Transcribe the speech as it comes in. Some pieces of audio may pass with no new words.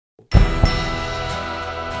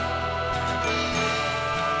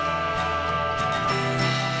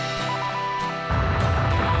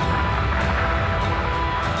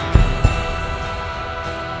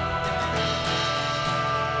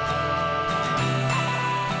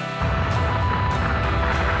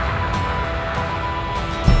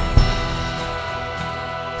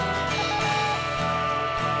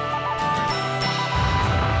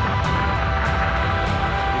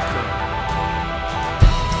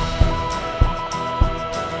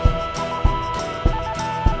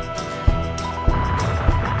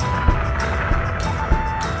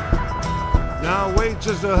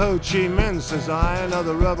Wages to Ho Chi Minh, says I,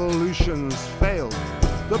 another revolution's failed.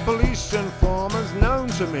 The police informer's known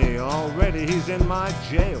to me, already he's in my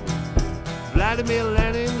jail. Vladimir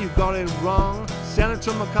Lenin, you got it wrong.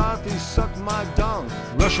 Senator McCarthy sucked my dong.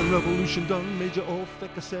 Russian Revolution done, Major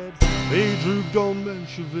Orphic, I said. Hey, Drug don't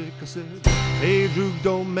Menshevik, I said. Hey, Drug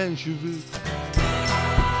don't Menshevik.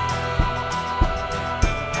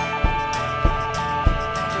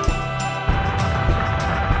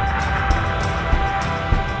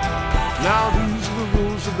 Now these are the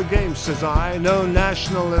rules of the game, says I. No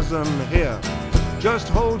nationalism here. Just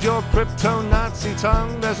hold your crypto-Nazi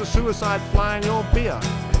tongue. There's a suicide fly in your beer.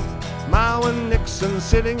 Mao and Nixon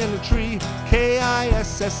sitting in a tree, Kissing.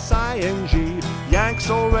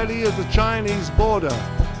 Yanks already at the Chinese border.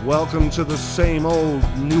 Welcome to the same old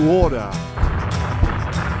new order.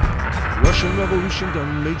 Russian Revolution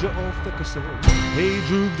done, Major Orphic, I said. Hey,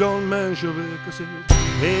 Drug don't Menshevik, I said.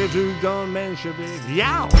 Hey, Drug don't Menshevik,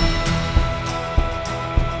 yow!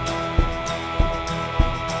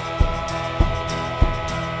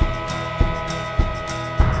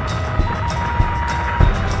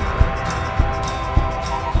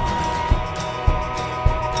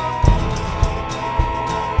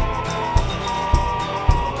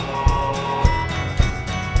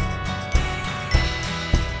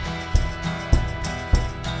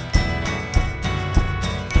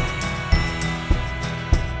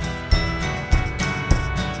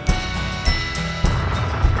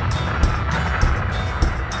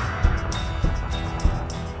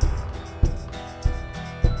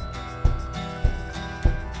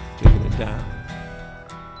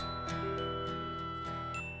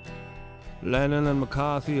 Lenin and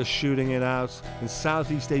McCarthy are shooting it out in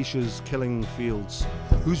Southeast Asia's killing fields.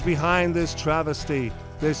 Who's behind this travesty,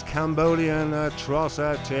 this Cambodian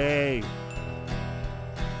atrocity?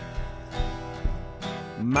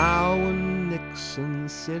 Mao and Nixon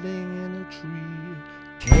sitting in a tree,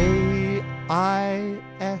 Kissing.